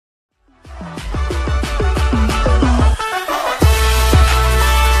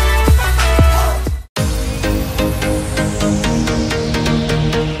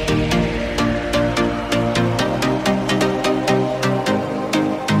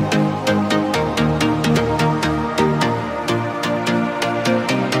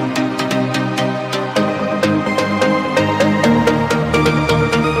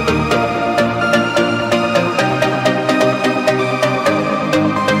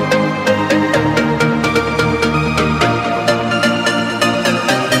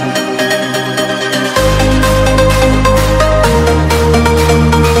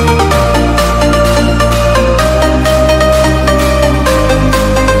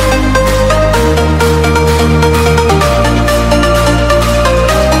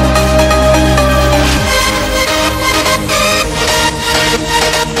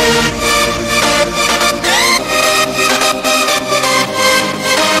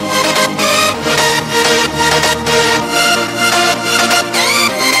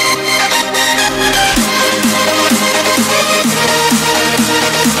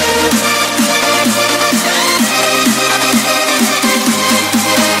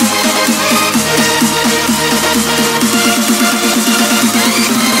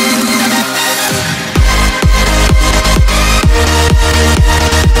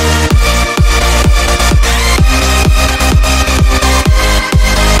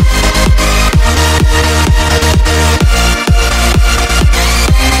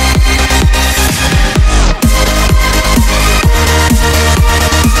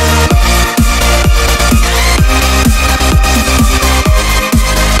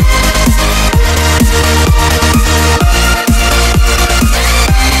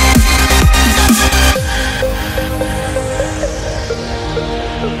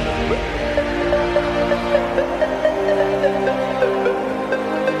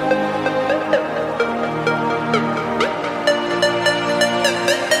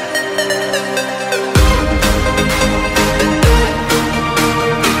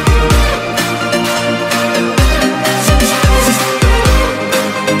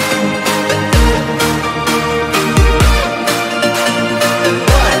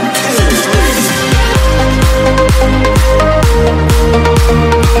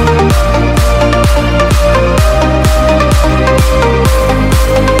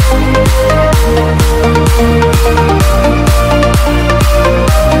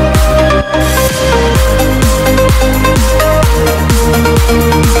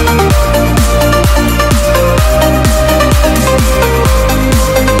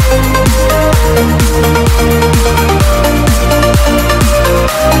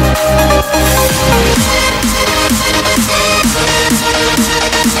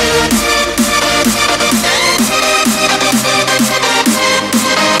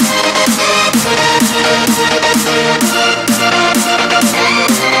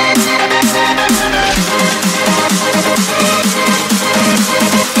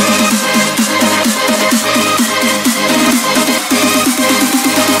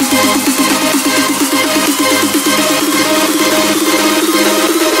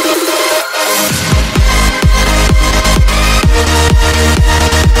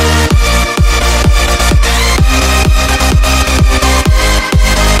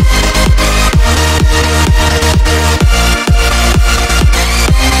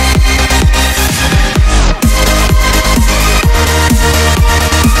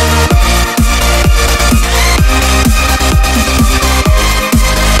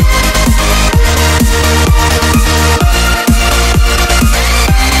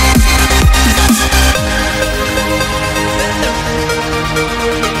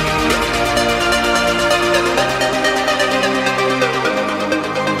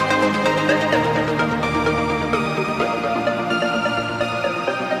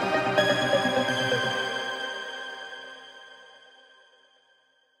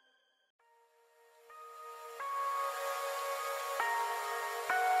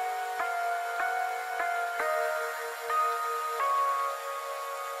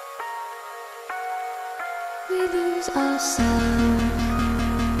We lose ourselves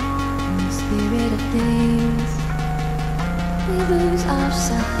in the spirit of things. We lose our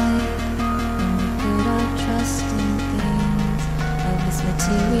sight when we put our trust in things of this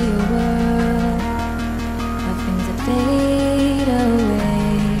material world, of things that fade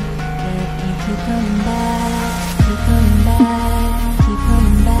away. Yet you keep coming back, keep coming back, keep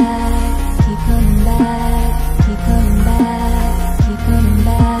coming back, keep coming back, keep coming back, keep coming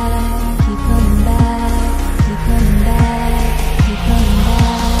back, keep coming back, keep coming back, keep coming back, keep coming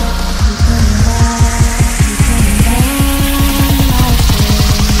back, keep coming back.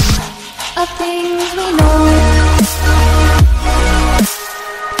 Of things we know.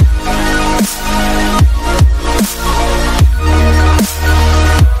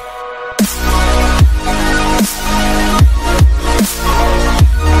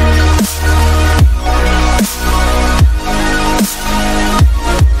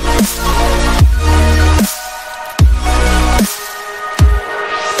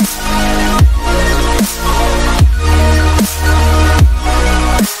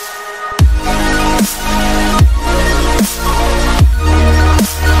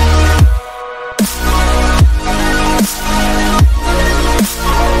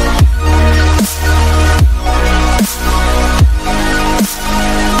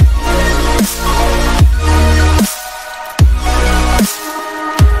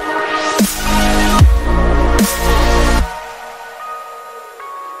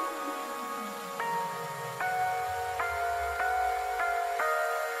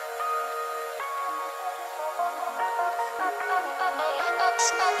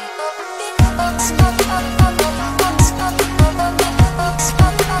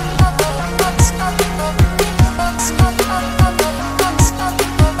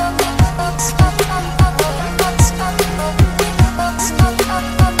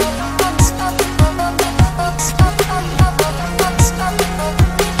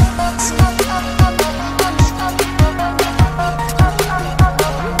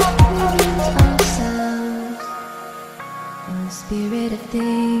 Spirit of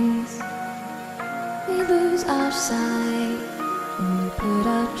things, we lose our sight when we put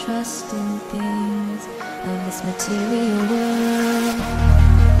our trust in things of this material world,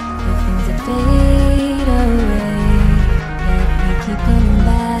 the things that fade away. Yet we keep coming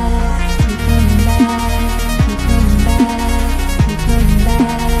back, keep coming back, keep coming back, keep coming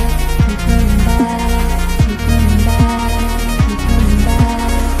back, keep coming back, keep coming back, keep coming back,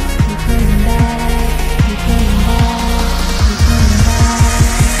 keep coming back, keep coming back.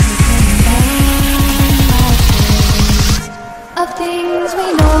 Of things we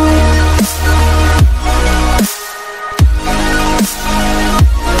know.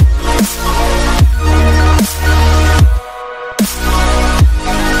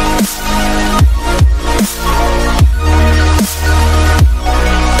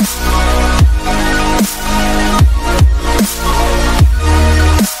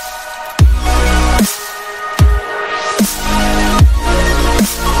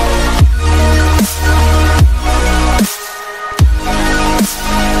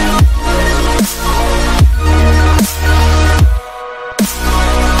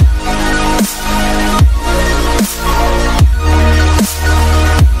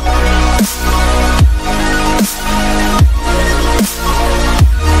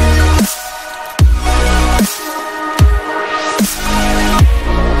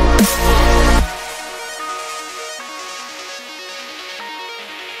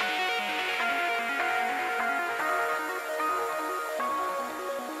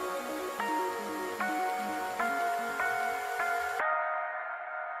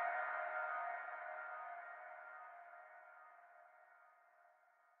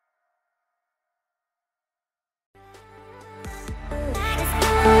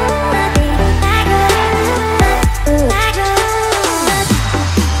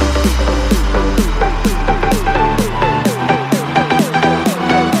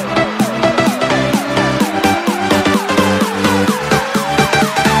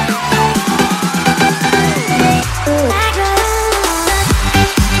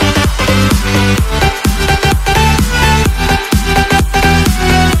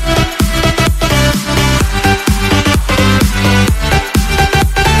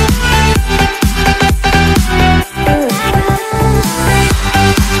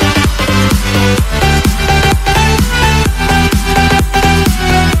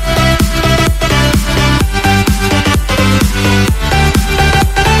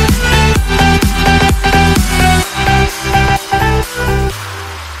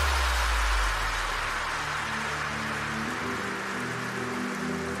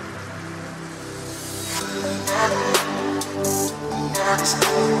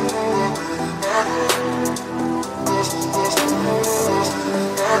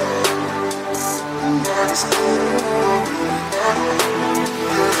 Let's go.